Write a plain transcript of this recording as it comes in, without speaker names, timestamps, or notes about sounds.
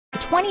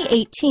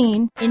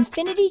2018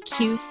 INFINITI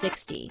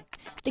Q60.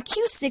 The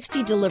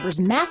Q60 delivers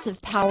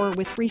massive power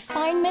with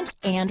refinement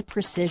and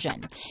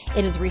precision.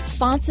 It is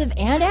responsive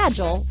and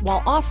agile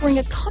while offering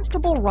a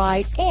comfortable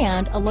ride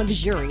and a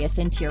luxurious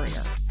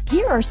interior.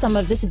 Here are some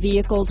of this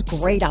vehicle's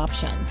great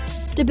options: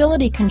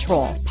 stability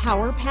control,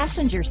 power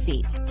passenger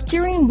seat,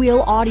 steering wheel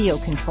audio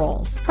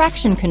controls,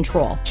 traction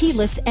control,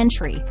 keyless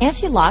entry,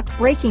 anti-lock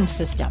braking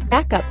system,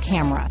 backup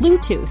camera,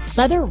 Bluetooth,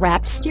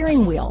 leather-wrapped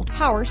steering wheel,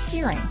 power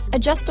steering,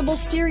 adjustable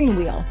steering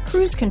wheel,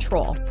 cruise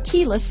control,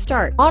 keyless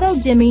start,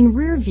 auto-dimming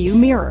rear view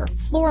mirror,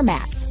 floor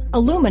mats,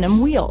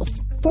 aluminum wheels,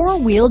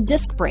 four-wheel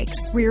disc brakes,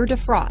 rear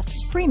defrost,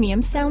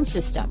 premium sound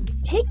system.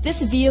 Take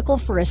this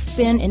vehicle for a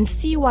spin and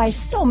see why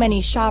so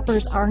many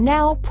shoppers are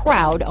now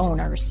proud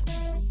owners.